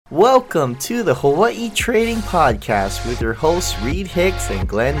Welcome to the Hawaii Trading Podcast with your hosts Reed Hicks and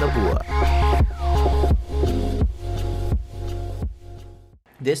Glenn Nabua.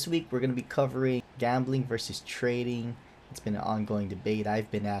 This week we're going to be covering gambling versus trading. It's been an ongoing debate. I've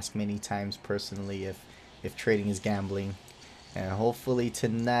been asked many times personally if trading is gambling. And hopefully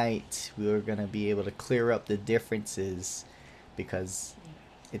tonight we are going to be able to clear up the differences because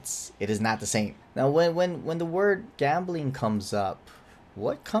it is not the same. Now when the word gambling comes up,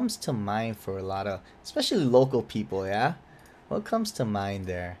 what comes to mind for a lot of, especially local people, yeah? What comes to mind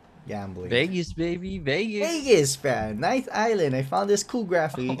there? Gambling. Vegas, baby, Vegas. Vegas, man. Ninth Island. I found this cool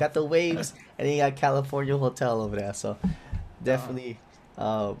graphic. You got the waves, and then you got California Hotel over there. So, definitely,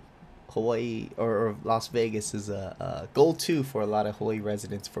 Hawaii or Las Vegas is a go-to for a lot of Hawaii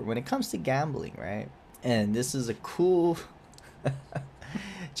residents for when it comes to gambling, right? And this is a cool,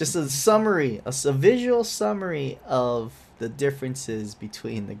 just a summary, a visual summary of the differences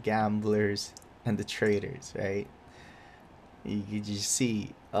between the gamblers and the traders, right? You just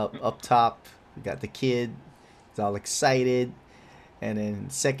see up top, we got the kid, he's all excited, and then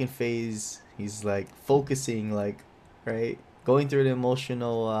second phase, he's like focusing, like, right, going through the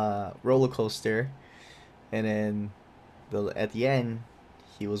emotional roller coaster, and then at the end,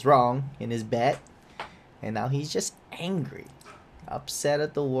 he was wrong in his bet, and now he's just angry, upset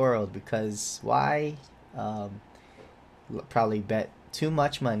at the world because why? Probably bet too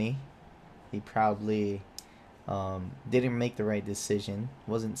much money. He probably didn't make the right decision.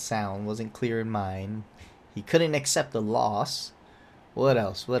 Wasn't sound. Wasn't clear in mind. He couldn't accept the loss. What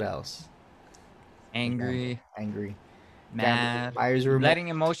else? Angry. Angry. Mad. Buyers Letting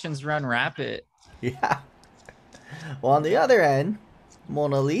emotions run rapid. Yeah. Well, on the other end,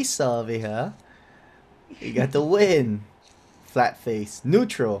 Mona Lisa over here, you got the win. Flat face.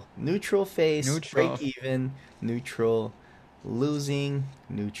 Neutral face. Neutral. Break even. Neutral. Losing.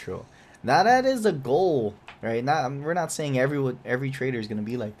 Neutral. Now that is a goal, right? We're not saying every trader is gonna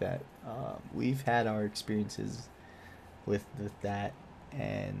be like that. We've had our experiences with that,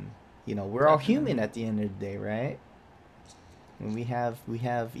 and we're all human at the end of the day, right? And we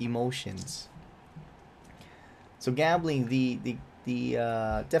have emotions. So gambling, the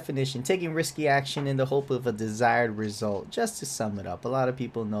definition: taking risky action in the hope of a desired result. Just to sum it up, a lot of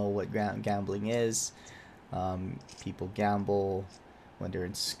people know what gambling is. People gamble when they're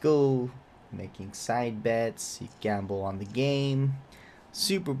in school, making side bets. You gamble on the game.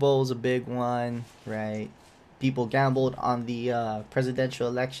 Super Bowl's a big one, right? People gambled on the presidential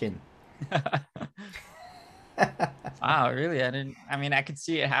election. Wow, really? I could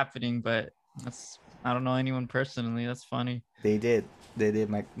see it happening, but I don't know anyone personally. That's funny. They did.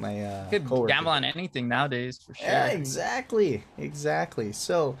 My Could coworker. gamble on anything nowadays for sure. Yeah, exactly.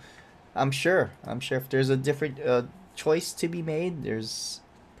 So, I'm sure if there's a different choice to be made, there's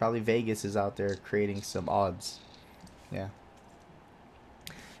probably Vegas is out there creating some odds. Yeah.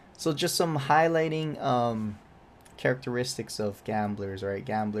 So just some highlighting characteristics of gamblers, right?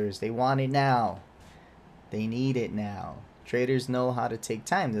 Gamblers, they want it now. They need it now. Traders know how to take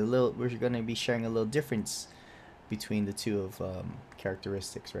time. We're going to be sharing a little difference between the two of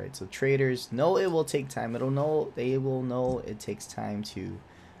characteristics, right? So traders know it will take time. They will know it takes time to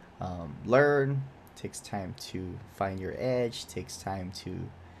learn. Takes time to find your edge. Takes time to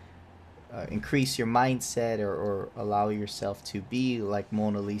increase your mindset or allow yourself to be like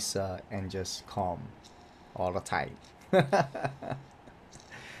Mona Lisa and just calm all the time.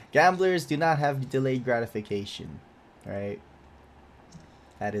 Gamblers do not have delayed gratification, right?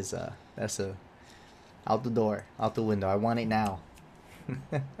 That's out the door, out the window. I want it now.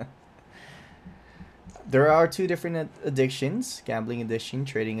 There are two different addictions: gambling addiction,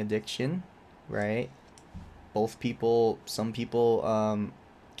 trading addiction, right? Some people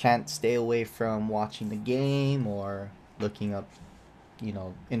can't stay away from watching the game or looking up,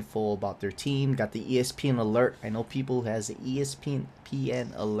 info about their team. Got the ESPN alert. I know people who has the ESPN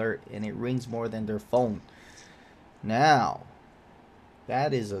alert and it rings more than their phone. Now,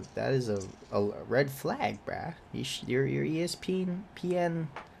 that is a red flag, bruh. Your ESPN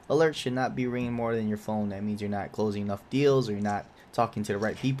alert should not be ringing more than your phone. That means you're not closing enough deals or you're not talking to the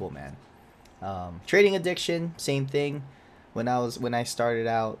right people, man. Trading addiction, same thing. When I started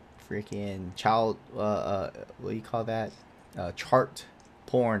out, freaking what do you call that? Chart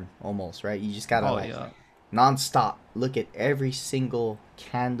porn, almost, right? You just gotta nonstop look at every single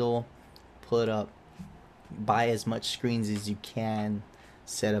candle, put up, buy as much screens as you can,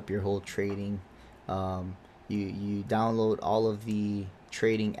 set up your whole trading. You download all of the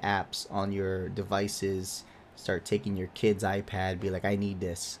trading apps on your devices. Start taking your kid's iPad. Be like, I need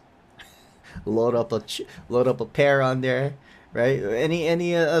this. load up a pair on there, right?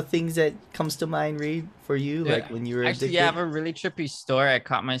 Any things that comes to mind, Reed, for you, like Yeah. when you were Actually, yeah, I addicted? have a really trippy story I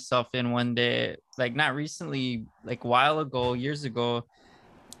caught myself in one day, like not recently, like a while ago, years ago,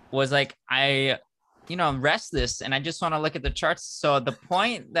 was like I'm restless and I just want to look at the charts. So the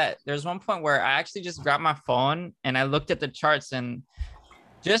point that there's one point where I actually just grabbed my phone and I looked at the charts, and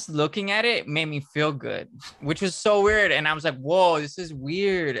just looking at it made me feel good, which was so weird. And I was like, whoa, this is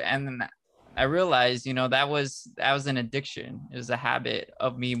weird. And then I realized, that was an addiction. It was a habit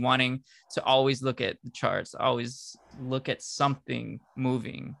of me wanting to always look at the charts, always look at something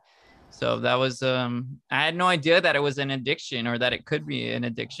moving. So that was I had no idea that it was an addiction or that it could be an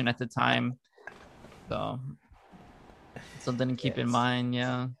addiction at the time. So something to keep in Yes. mind.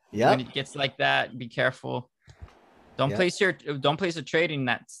 Yeah. When Yep. it gets like that, be careful. Don't Yep. place your don't place a trade in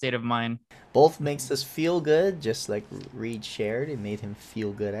that state of mind. Both makes us feel good, just like Reed shared. It made him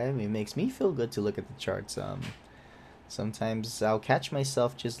feel good. I mean, it makes me feel good to look at the charts. Sometimes I'll catch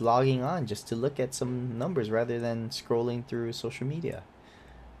myself just logging on just to look at some numbers rather than scrolling through social media.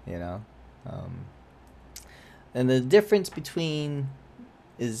 You know, um, and the difference between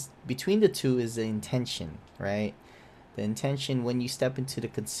the two is the intention, right? The intention when you step into the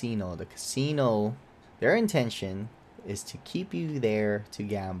casino, their intention is to keep you there to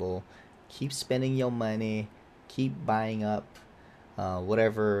gamble, keep spending your money, keep buying up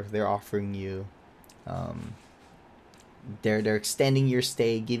whatever they're offering you. Um, they're extending your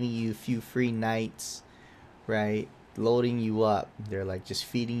stay, giving you a few free nights, right? Loading you up. They're like just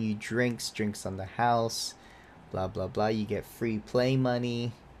feeding you drinks on the house, blah blah blah. You get free play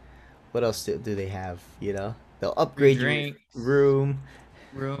money. What else do they have? They'll Free upgrade your drinks, room.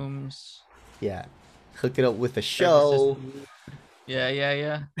 rooms, Yeah, hook it up with a services, show. food. Yeah, yeah,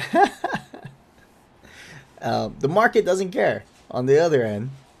 yeah. The market doesn't care. On the other end,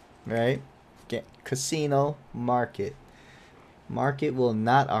 right? Casino market. Market will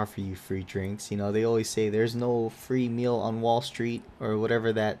not offer you free drinks. They always say there's no free meal on Wall Street or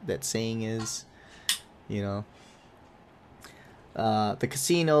whatever that saying is. You know, the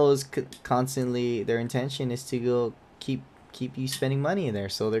casinos constantly their intention is to go keep you spending money in there,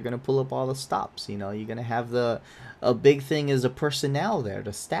 so they're gonna pull up all the stops. You're gonna have a big thing is the personnel there,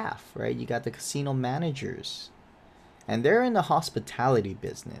 the staff, right? You got the casino managers, and they're in the hospitality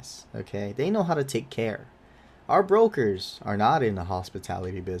business. Okay, they know how to take care. Our brokers are not in the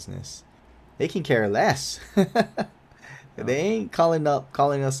hospitality business. They can care less. No. They ain't calling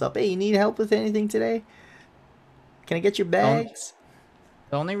us up. Hey, you need help with anything today? Can I get your The bags?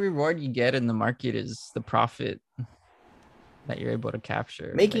 the only reward you get in the market is the profit that you're able to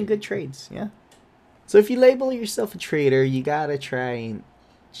capture. Making good trades, yeah. So if you label yourself a trader, you gotta try and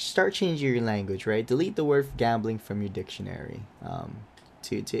start changing your language, right? Delete the word gambling from your dictionary.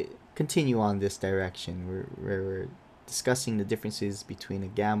 To continue on this direction, we're discussing the differences between a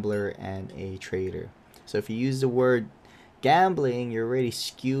gambler and a trader. So if you use the word gambling, you're already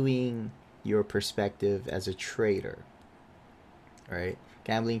skewing your perspective as a trader, right?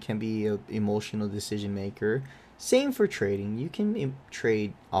 Gambling can be an emotional decision maker. Same for trading. You can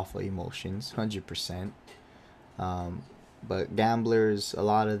trade off of emotions, 100%. Um, but gamblers, a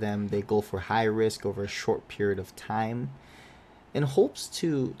lot of them, they go for high risk over a short period of time in hopes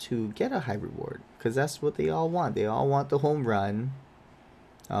to get a high reward, because that's what they all want. They all want the home run.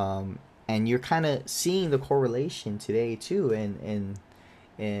 And you're kind of seeing the correlation today too in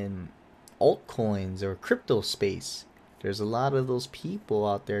altcoins or crypto space. There's a lot of those people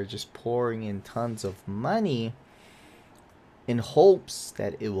out there just pouring in tons of money in hopes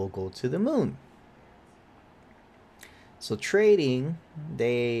that it will go to the moon. So trading,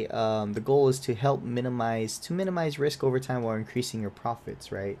 the goal is to help minimize risk over time while increasing your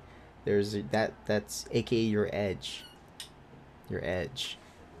profits, right? That's aka your edge. Your edge.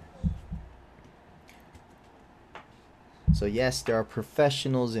 So yes, there are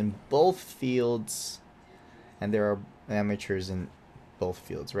professionals in both fields and there are amateurs in both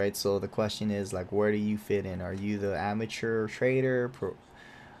fields, right? So the question is like, where do you fit in? Are you the amateur trader,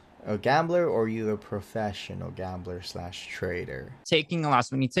 a gambler, or are you the professional gambler slash trader? Taking a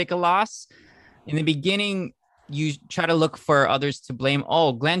loss. When you take a loss in the beginning, you try to look for others to blame.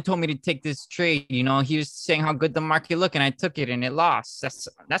 Oh, Glenn told me to take this trade. He was saying how good the market looked, and I took it and it lost.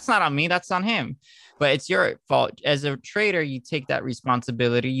 That's not on me. That's on him. But it's your fault. As a trader, you take that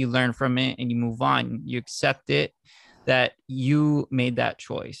responsibility, you learn from it, and you move on. You accept it that you made that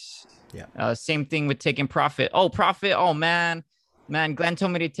choice. Yeah. Same thing with taking profit. Oh, profit. Oh, man, Glenn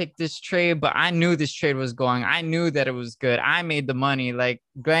told me to take this trade, but I knew this trade was going. I knew that it was good. I made the money. Like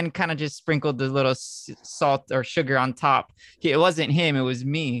Glenn kind of just sprinkled the little salt or sugar on top. It wasn't him, it was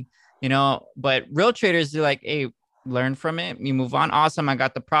me. But real traders are like, hey, learn from it, you move on. Awesome, I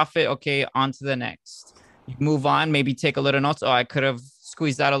got the profit. Okay, on to the next. You move on, maybe take a little notes. Oh, I could have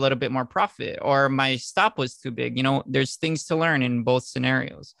squeezed out a little bit more profit, or my stop was too big. There's things to learn in both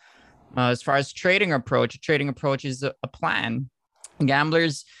scenarios. As far as trading approach is a plan.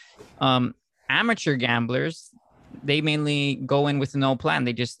 Gamblers, um, amateur gamblers, they mainly go in with no plan.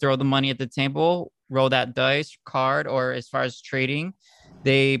 They just throw the money at the table, roll that dice card, or as far as trading,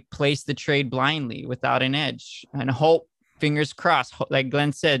 they place the trade blindly without an edge and hope, fingers crossed. Like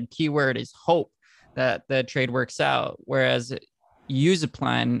Glenn said, keyword is hope that the trade works out. Whereas use a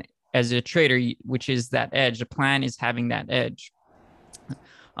plan as a trader, which is that edge. The plan is having that edge.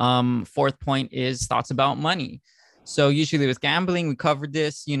 Fourth point is thoughts about money. So usually with gambling, we covered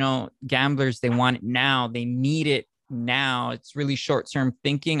this, gamblers, they want it now. They need it now. It's really short-term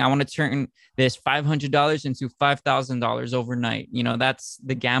thinking. I want to turn this $500 into $5,000 overnight. That's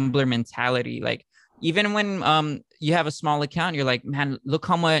the gambler mentality. Like even when you have a small account, you're like, man, look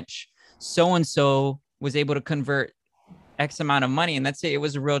how much so-and-so was able to convert X amount of money. And let's say it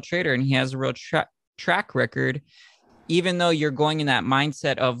was a real trader and he has a real track record. Even though you're going in that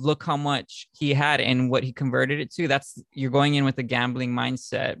mindset of look how much he had and what he converted it to, you're going in with a gambling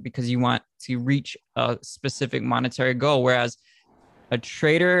mindset because you want to reach a specific monetary goal. Whereas a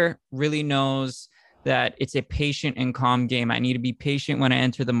trader really knows that it's a patient and calm game. I need to be patient when I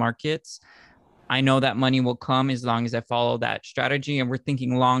enter the markets. I know that money will come as long as I follow that strategy, and we're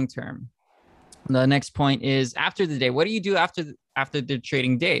thinking long term. The next point is after the day. What do you do after the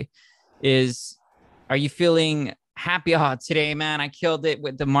trading day? Are you feeling happy? Oh, today, man, I killed it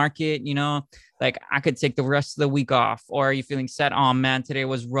with the market, like I could take the rest of the week off. Or are you feeling sad? Oh man, today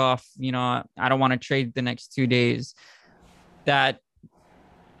was rough. I don't want to trade the next 2 days. There's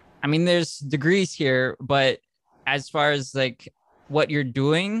degrees here, but as far as like what you're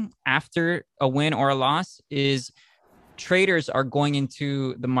doing after a win or a loss is traders are going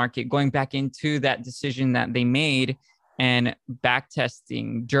into the market, going back into that decision that they made and back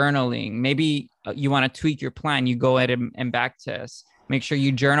testing, journaling. Maybe you want to tweak your plan. You go ahead and back test. Make sure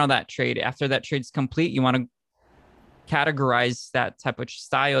you journal that trade. After that trade's complete, you want to categorize that type of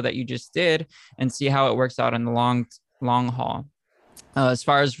style that you just did and see how it works out in the long haul. As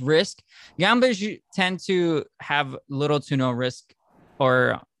far as risk, gamblers tend to have little to no risk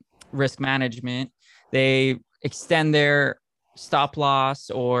or risk management. They extend their stop loss,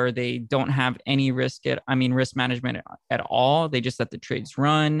 or they don't have any risk management at all. They just let the trades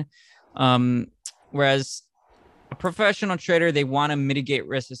run. Whereas a professional trader, they want to mitigate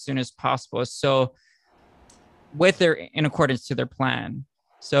risk as soon as possible. So in accordance to their plan.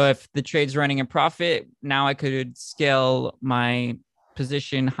 So if the trade's running a profit, now I could scale my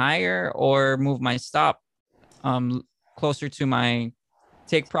position higher or move my stop closer to my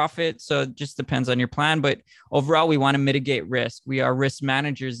take profit. So it just depends on your plan. But overall, we want to mitigate risk. We are risk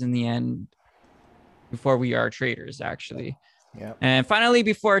managers in the end before we are traders, actually. Yeah. And finally,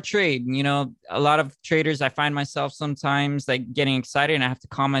 before a trade, a lot of traders, I find myself sometimes like getting excited and I have to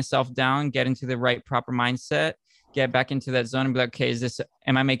calm myself down, get into the right proper mindset, get back into that zone and be like, okay,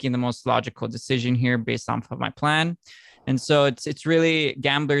 am I making the most logical decision here based off of my plan? And so it's really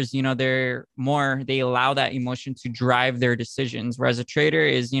gamblers, they allow that emotion to drive their decisions. Whereas a trader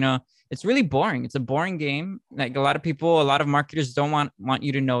is, it's really boring. It's a boring game. Like a lot of marketers don't want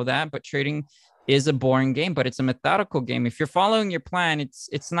you to know that, but trading is a boring game, but it's a methodical game. If you're following your plan,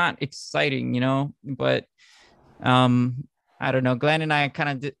 it's not exciting, but I don't know. Glenn and I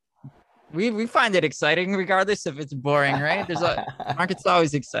kind of we find it exciting regardless if it's boring, right? Market's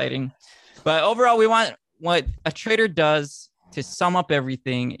always exciting. But overall, we want what a trader does to sum up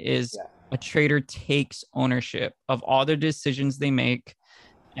everything is a trader takes ownership of all the decisions they make,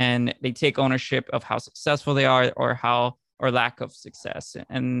 and they take ownership of how successful they are or lack of success.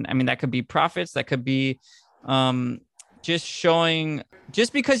 And that could be profits. That could be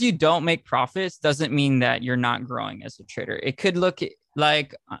just because you don't make profits doesn't mean that you're not growing as a trader. It could look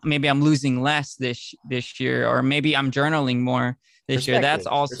like maybe I'm losing less this year, or maybe I'm journaling more this year. That's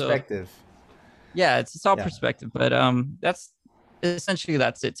also perspective. Yeah, it's all perspective, but that's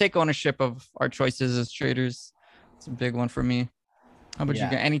it. Take ownership of our choices as traders. It's a big one for me. How about you?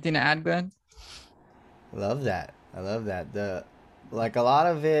 Got anything to add, Glenn? I love that. A lot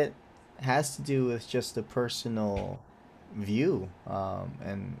of it has to do with just the personal view,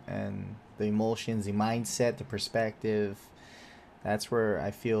 and the emotions, the mindset, the perspective. That's where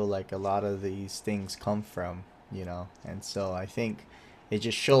I feel like a lot of these things come from, And so I think it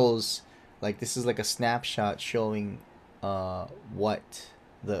just shows, like, this is like a snapshot showing what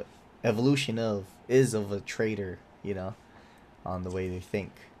the evolution of a trader, on the way they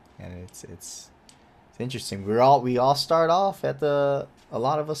think. And it's interesting. We all start off at the a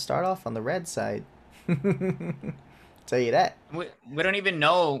lot of us start off on the red side. Tell you that. We don't even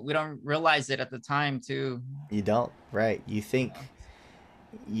know. We don't realize it at the time too. You don't, right? You think Yeah.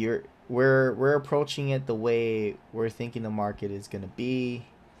 we're approaching it the way we're thinking the market is gonna be,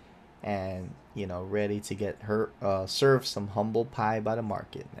 and ready to get her serve some humble pie by the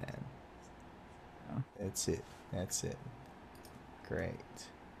market, man. Yeah. That's it. That's it. Great.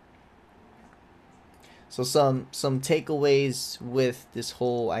 So some takeaways with this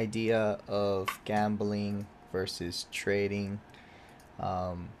whole idea of gambling versus trading.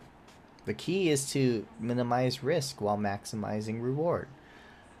 Um, the key is to minimize risk while maximizing reward.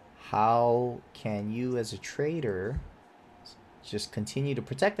 How can you, as a trader, just continue to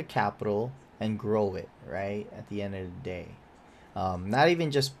protect the capital and grow it, right? At the end of the day, not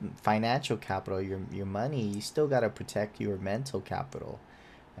even just financial capital, your money. You still got to protect your mental capital,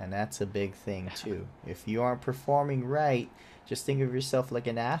 and that's a big thing too. If you aren't performing right, just think of yourself like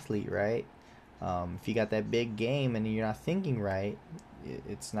an athlete, right? If you got that big game and you're not thinking right,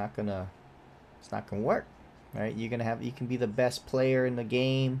 it's not gonna work, right? You can be the best player in the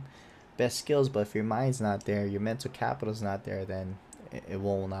game, best skills, but if your mind's not there, your mental capital's not there, then it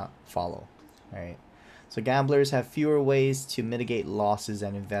will not follow, right? So gamblers have fewer ways to mitigate losses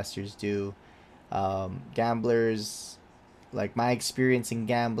than investors do. Gamblers, like my experience in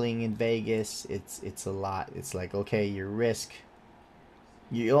gambling in Vegas, it's a lot. It's like, okay,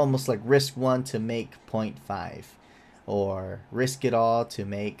 you almost like risk one to make point 0.5, or risk it all to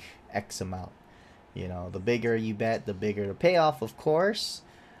make X amount. The bigger you bet, the bigger the payoff, of course.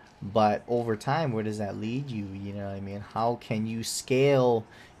 But over time, where does that lead you? You know what I mean? How can you scale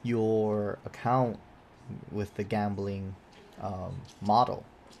your account with the gambling model?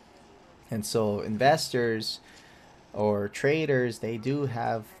 And so investors or traders, they do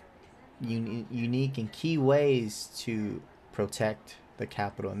have unique and key ways to protect the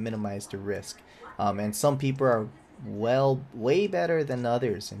capital and minimize the risk. And some people are way better than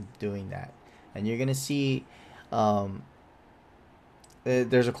others in doing that. And you're gonna see um,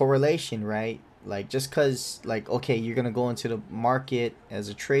 there's a correlation, right? Like just because, like, okay, you're gonna go into the market as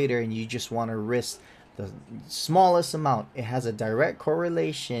a trader and you just want to risk the smallest amount, it has a direct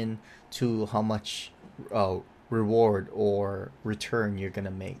correlation to how much uh, reward or return you're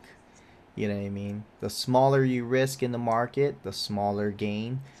gonna make. You know what I mean? The smaller you risk in the market, the smaller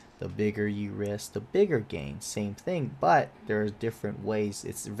gain. The bigger you risk, the bigger gain. Same thing, but there's different ways.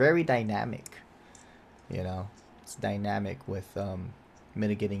 It's very dynamic. You know, it's dynamic with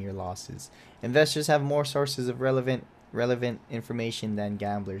mitigating your losses. Investors have more sources of relevant information than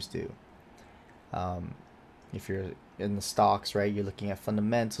gamblers do. Um, if you're in the stocks, right, you're looking at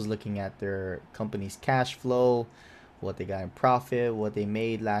fundamentals, looking at their company's cash flow, what they got in profit, what they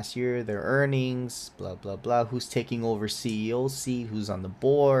made last year, their earnings, blah blah blah. Who's taking over CEO seat? Who's on the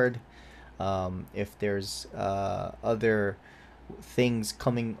board? If there's other things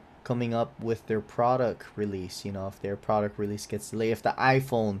coming up with their product release, if their product release gets delayed, if the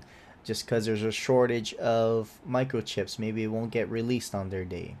iPhone, just because there's a shortage of microchips, maybe it won't get released on their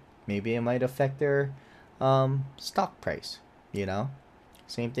day. Maybe it might affect their stock price. You know,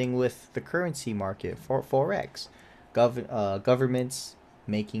 same thing with the currency market for forex. Governments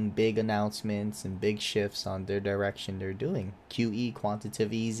making big announcements and big shifts on their direction they're doing. QE,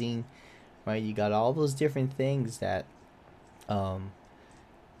 quantitative easing, right? You got all those different things that um,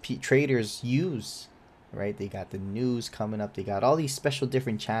 traders use, right? They got the news coming up. They got all these special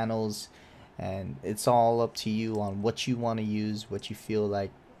different channels, and it's all up to you on what you want to use, what you feel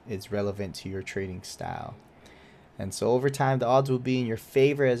like is relevant to your trading style. And so over time, the odds will be in your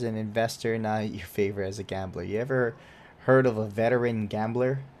favor as an investor, not your favor as a gambler. You ever heard of a veteran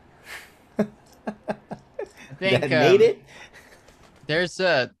gambler I that think made it? there's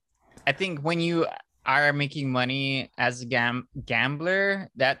a I think when you are making money as a gambler,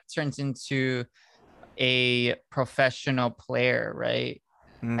 that turns into a professional player, right?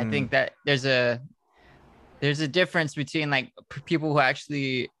 I Mm, think that there's a difference between like people who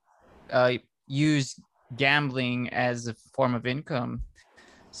actually uh, use gambling as a form of income.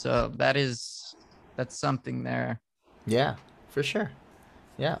 So that's something there. yeah, for sure.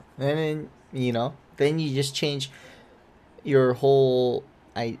 Yeah, and then you just change your whole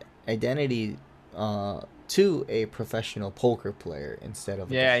identity to a professional poker player instead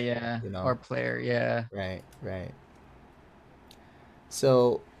of a Yeah, gambler. yeah. Or player, yeah. Right, right.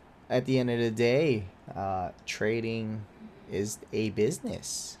 So, at the end of the day, trading is a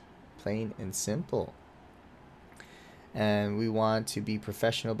business, plain and simple. And we want to be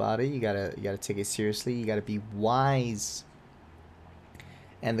professional about it. You gotta take it seriously. You gotta be wise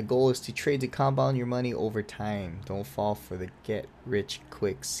And the goal is to trade to compound your money over time. Don't fall for the get rich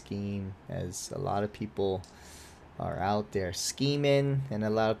quick scheme, as a lot of people are out there scheming and a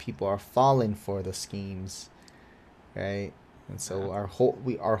lot of people are falling for the schemes, right? And so our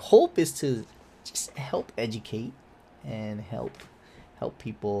hope is to just help educate and help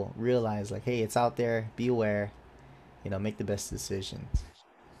people realize, like, hey, it's out there, be aware, make the best decisions.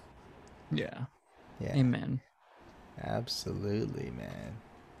 Yeah. Yeah, Amen. absolutely, man.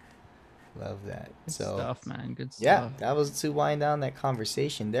 Love that. Good So stuff, man. Good yeah, stuff. that was to wind down that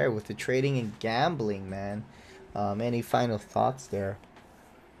conversation there with the trading and gambling, man. Any final thoughts there?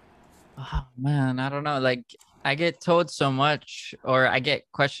 Oh man, I don't know. Like I get told so much, or I get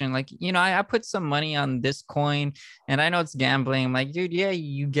questioned, like, I put some money on this coin and I know it's gambling. I'm like, dude, yeah,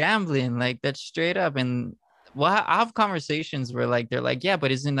 you gambling. Like that's straight up. And well, I have conversations where like they're like, yeah,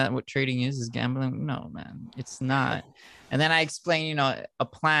 but isn't that what trading is gambling? No, man, it's not. And then I explain, a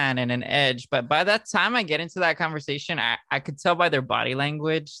plan and an edge. But by that time I get into that conversation, I could tell by their body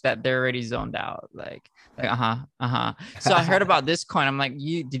language that they're already zoned out. Like, uh-huh. So I heard about this coin. I'm like,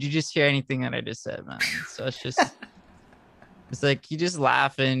 did you just hear anything that I just said, man? So it's like you just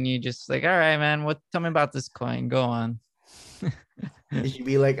laugh and you just like, all right, man, tell me about this coin. Go on. You should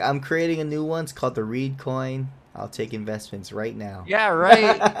be like, I'm creating a new one. It's called the Reed coin. I'll take investments right now. Yeah,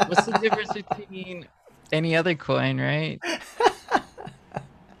 right. What's the difference between any other coin, right?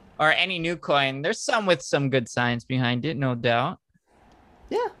 Or any new coin? There's some with some good science behind it, no doubt.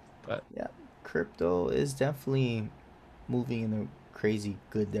 Yeah, But yeah. Crypto is definitely moving in a crazy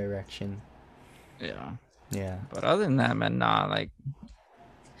good direction. yeah. Yeah. But other than that, man, nah, like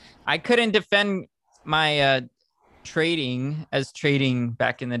I couldn't defend my trading as trading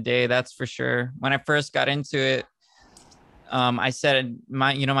back in the day, that's for sure. When I first got into it, I said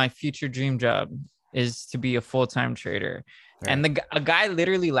my future dream job is to be a full-time trader. Right. And a guy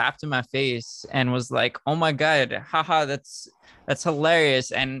literally laughed in my face and was like, "Oh my god, haha, that's hilarious."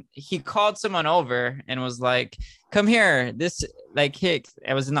 And he called someone over and was like, "Come here, this like Hicks."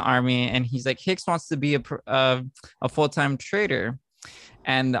 I was in the army, and he's like, "Hicks wants to be a full-time trader."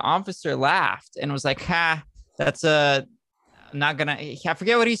 And the officer laughed and was like, "Ha, that's a not gonna." I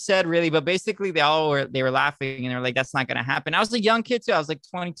forget what he said really, but basically they were laughing and they were like, "That's not gonna happen." I was a young kid too. I was like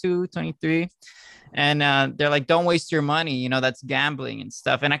 22, 23. And they're like, don't waste your money, that's gambling and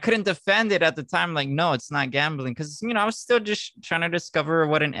stuff. And I couldn't defend it at the time, like, no, it's not gambling, because I was still just trying to discover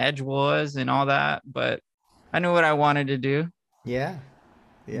what an edge was and all that, but I knew what I wanted to do. Yeah.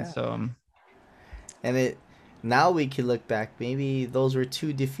 And Yeah. so And now we can look back. Maybe those were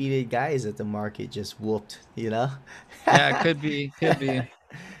two defeated guys that the market just whooped. yeah, it could be. They're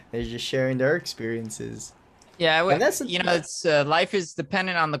just sharing their experiences, Yeah, and that's it's life is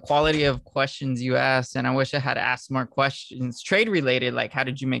dependent on the quality of questions you ask, and I wish I had asked more questions trade related, like how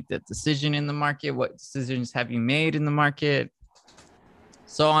did you make that decision in the market, what decisions have you made in the market,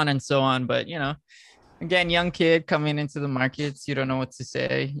 so on and so on. But again, young kid coming into the markets, you don't know what to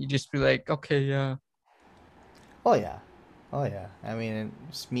say. You just be like, okay, yeah. Oh yeah, oh yeah. I mean,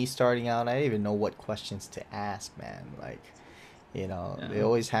 it's me starting out. I didn't even know what questions to ask, man. Like, they Yeah.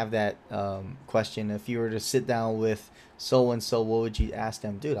 always have that question. If you were to sit down with so and so, what would you ask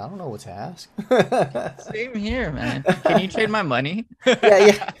them? Dude, I don't know what to ask. Same here, man. Can you trade my money? Yeah,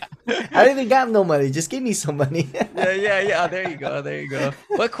 yeah. I don't even got no money. Just give me some money. Yeah. There you go.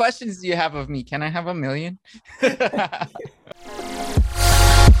 What questions do you have of me? Can I have 1 million?